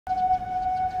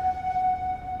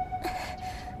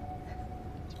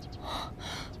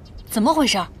怎么回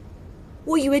事？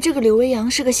我以为这个柳微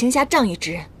阳是个行侠仗义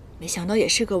之人，没想到也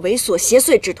是个猥琐邪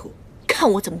祟之徒。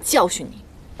看我怎么教训你！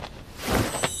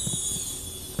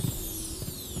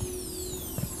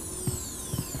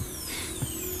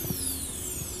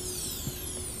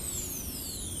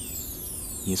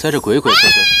你在这鬼鬼祟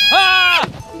祟啊！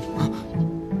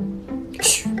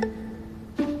嘘。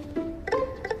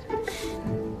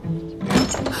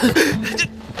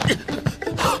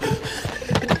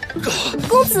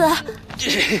公子，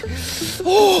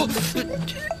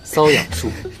瘙痒术。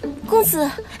公子，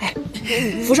哎，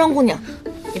扶霜姑娘，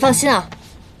你放心啊，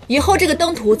以后这个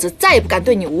登徒子再也不敢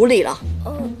对你无礼了。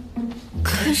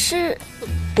可是，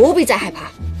不必再害怕，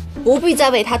不必再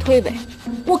为他推诿。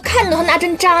我看到他拿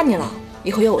针扎你了，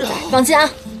以后有我在，放心啊。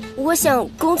我想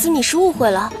公子你是误会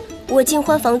了，我进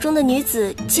欢房中的女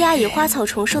子皆爱以花草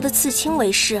虫兽的刺青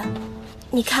为饰。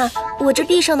你看我这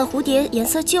臂上的蝴蝶颜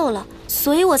色旧了，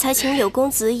所以我才请柳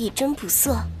公子以针补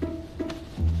色。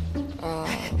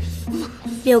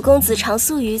柳公子常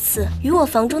宿于此，与我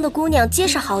房中的姑娘皆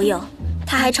是好友，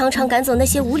他还常常赶走那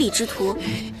些无礼之徒，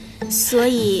所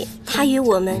以他与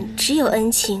我们只有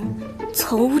恩情，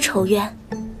从无仇怨。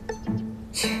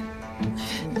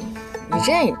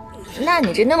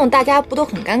你这弄大家不都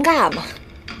很尴尬吗？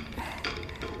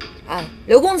啊，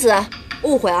刘公子，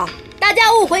误会啊，大家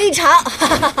误会一场。哈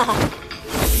哈哈哈。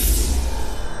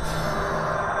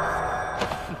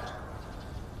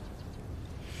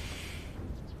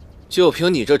就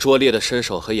凭你这拙劣的身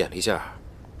手和眼力劲儿，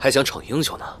还想逞英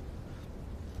雄呢？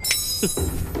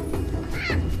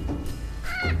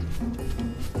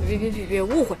别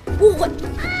误会！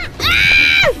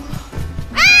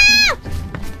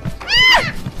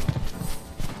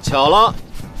巧了，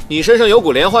你身上有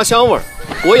股莲花香味儿，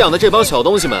我养的这帮小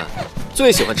东西们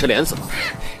最喜欢吃莲子了。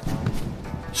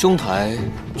兄台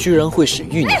居然会使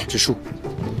御鸟之术，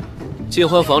尽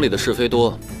欢房里的是非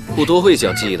多，不多会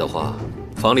讲技艺的话，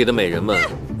房里的美人们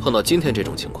碰到今天这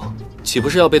种情况，岂不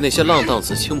是要被那些浪荡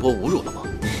子轻薄侮辱了吗？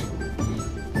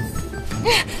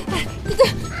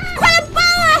快来帮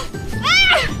啊！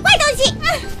坏东西！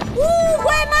误会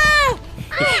吗？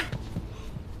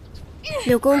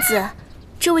柳公子，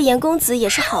这位严公子也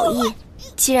是好意，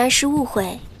既然是误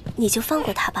会，你就放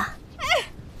过他吧。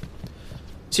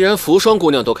既然扶霜姑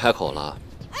娘都开口了，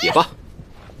也罢。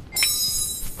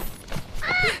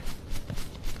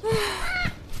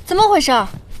怎么回事？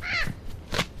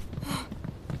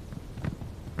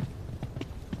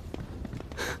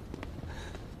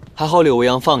还好柳微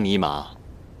阳放你一马，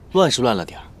乱是乱了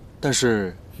点儿，但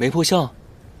是没破相。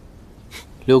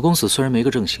柳公子虽然没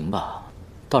个正形吧，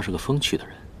倒是个风趣的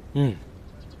人。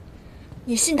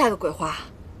你信他个鬼话？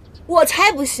我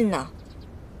才不信呢！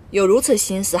有如此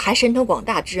心思还神通广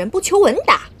大之人，不求闻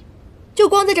达，就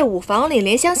光在这舞房里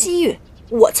怜香惜玉，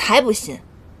我才不信。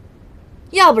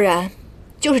要不然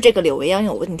就是这个柳微阳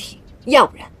有问题，要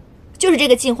不然就是这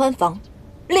个尽欢房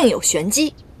另有玄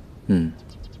机。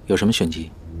有什么玄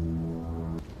机？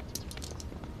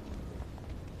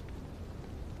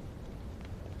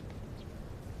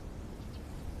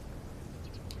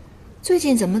最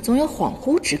近怎么总有恍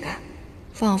惚之感，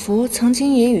仿佛曾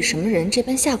经也与什么人这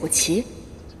般下过棋。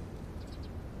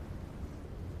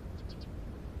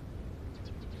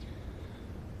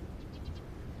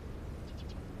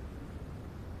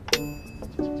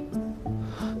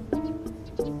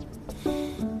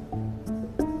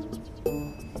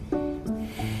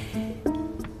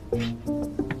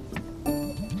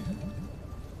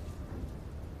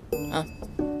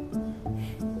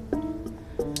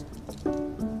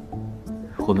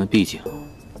我们毕竟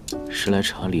是来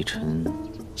查李晨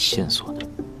线索的，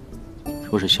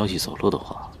若是消息走漏的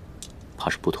话，怕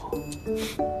是不妥。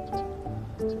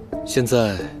现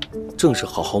在正是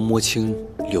好好摸清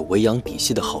柳微阳底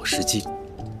细的好时机，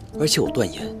而且我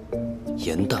断言，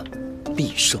颜淡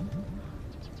必胜。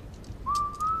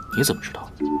你怎么知道？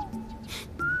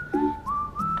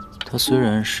他虽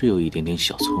然是有一点点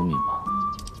小聪明吧，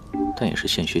但也是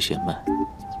现学现卖，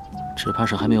只怕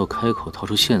是还没有开口掏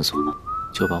出线索呢，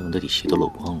就把我们的底细都漏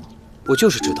光了。我就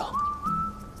是知道，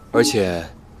而且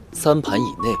3盘以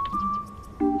内，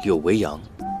柳微阳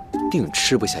定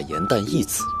吃不下颜淡一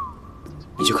子，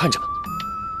你就看着吧。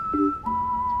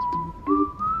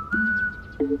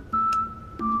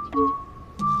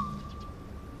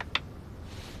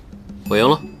我赢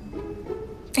了。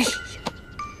哎呀，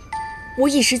我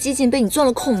一时激进被你钻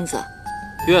了空子。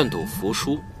愿赌服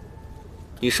输，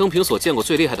你生平所见过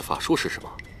最厉害的法术是什么？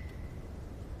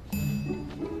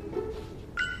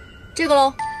这个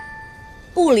喽，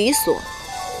不离锁，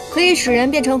可以使人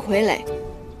变成傀儡，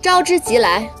招之即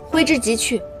来，挥之即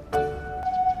去。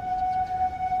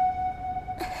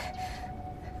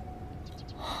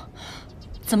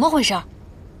怎么回事？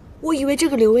我以为这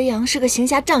个柳微阳是个行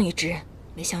侠仗义之人，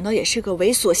没想到也是个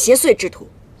猥琐邪祟之徒。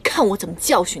看我怎么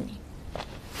教训你！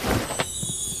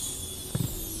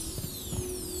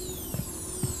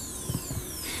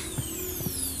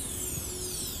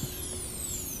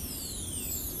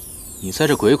你在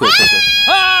这鬼鬼祟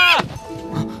祟啊！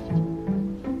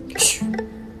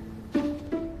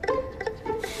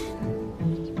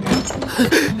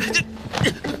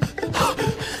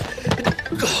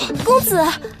公子，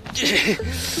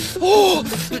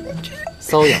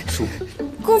瘙痒术。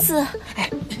公子，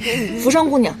扶霜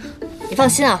姑娘，你放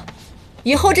心啊，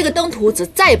以后这个登徒子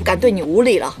再也不敢对你无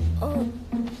礼了。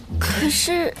可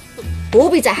是不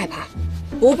必再害怕，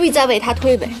不必再为他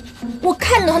推诿，我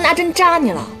看到他拿针扎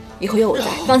你了，以后有我在，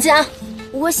放心啊。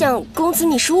我想公子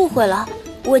你是误会了，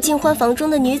我进欢房中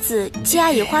的女子皆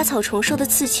以花草虫兽的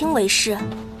刺青为饰。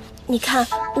你看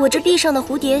我这臂上的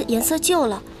蝴蝶颜色旧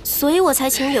了，所以我才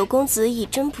请柳公子以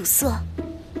针补色。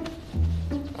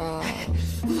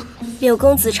柳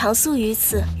公子常宿于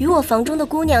此，与我房中的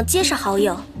姑娘皆是好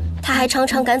友，他还常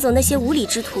常赶走那些无礼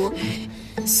之徒，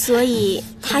所以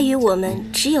他与我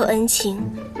们只有恩情，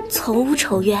从无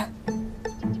仇怨。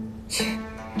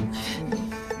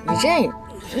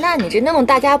你这弄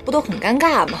大家不都很尴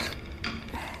尬吗？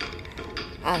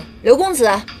啊，刘公子，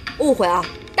误会啊，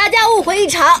大家误会一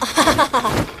场。哈哈哈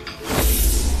哈。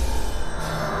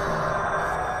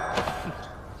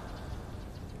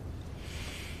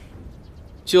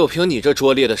就凭你这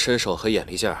拙劣的身手和眼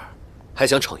力劲儿，还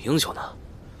想逞英雄呢？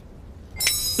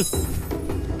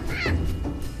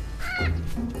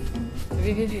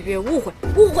别误会！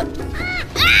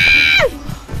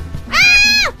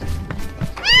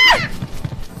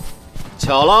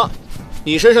巧了，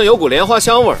你身上有股莲花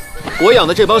香味儿，我养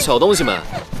的这帮小东西们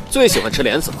最喜欢吃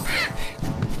莲子了。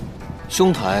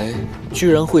兄台居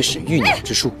然会使御鸟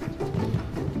之术，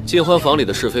进欢房里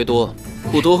的是非多，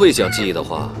不多会讲技艺的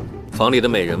话，房里的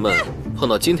美人们碰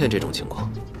到今天这种情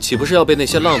况，岂不是要被那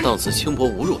些浪荡子轻薄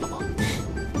侮辱了吗？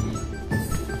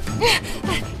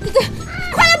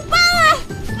快来帮我！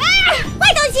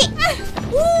坏东西！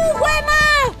误会吗？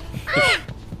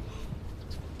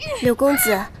柳公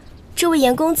子，这位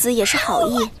严公子也是好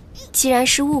意，既然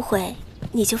是误会，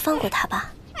你就放过他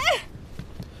吧。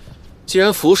既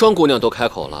然扶霜姑娘都开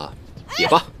口了，也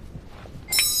罢。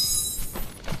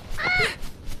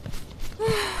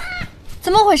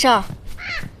怎么回事？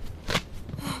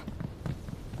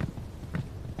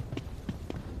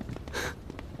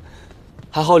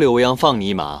还好柳微阳放你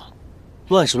一马，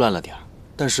乱是乱了点儿，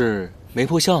但是没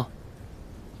破相。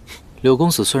柳公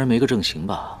子虽然没个正形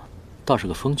吧，倒是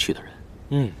个风趣的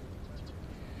人。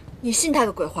你信他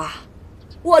个鬼话！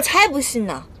我才不信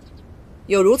呢！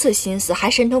有如此心思还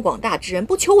神通广大之人，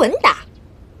不求闻达，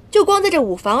就光在这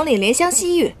舞房里怜香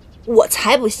惜玉，我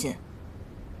才不信。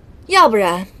要不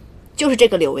然就是这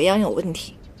个柳微阳有问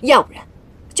题，要不然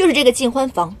就是这个进欢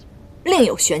房另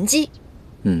有玄机。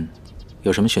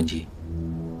有什么玄机？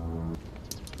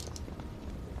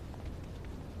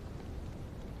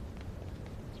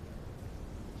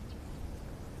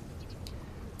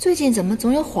最近怎么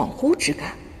总有恍惚之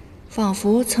感，仿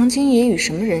佛曾经也与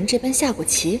什么人这般下过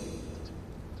棋。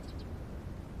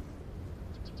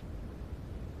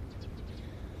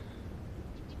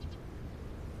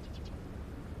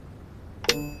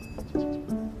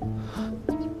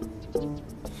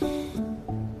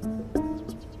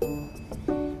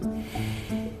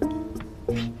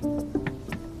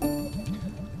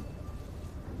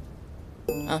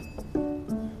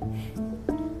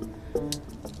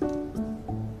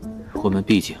我们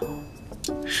毕竟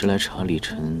是来查李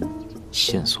晨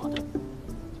线索的，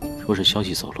若是消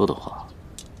息走漏的话，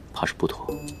怕是不妥。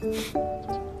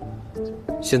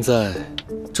现在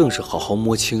正是好好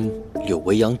摸清柳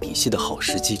微阳底细的好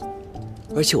时机，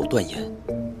而且我断言，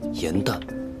颜淡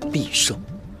必胜。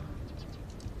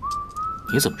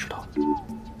你怎么知道？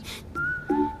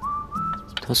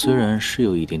他虽然是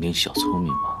有一点点小聪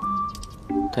明吧，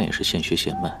但也是现学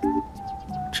现卖，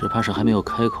只怕是还没有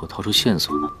开口掏出线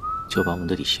索呢，就把我们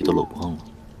的底细都漏光了。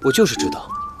我就是知道，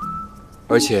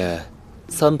而且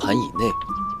3盘以内，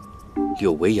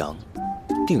柳微阳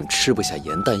定吃不下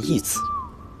颜淡一子，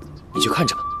你就看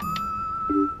着吧。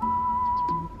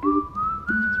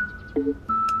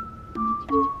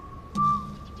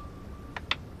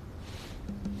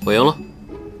我赢了。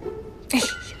哎呀，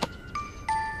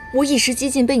我一时激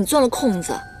进被你钻了空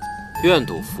子。愿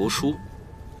赌服输，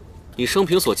你生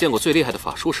平所见过最厉害的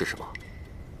法术是什么？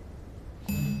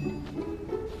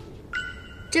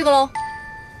这个喽，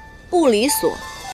不离锁。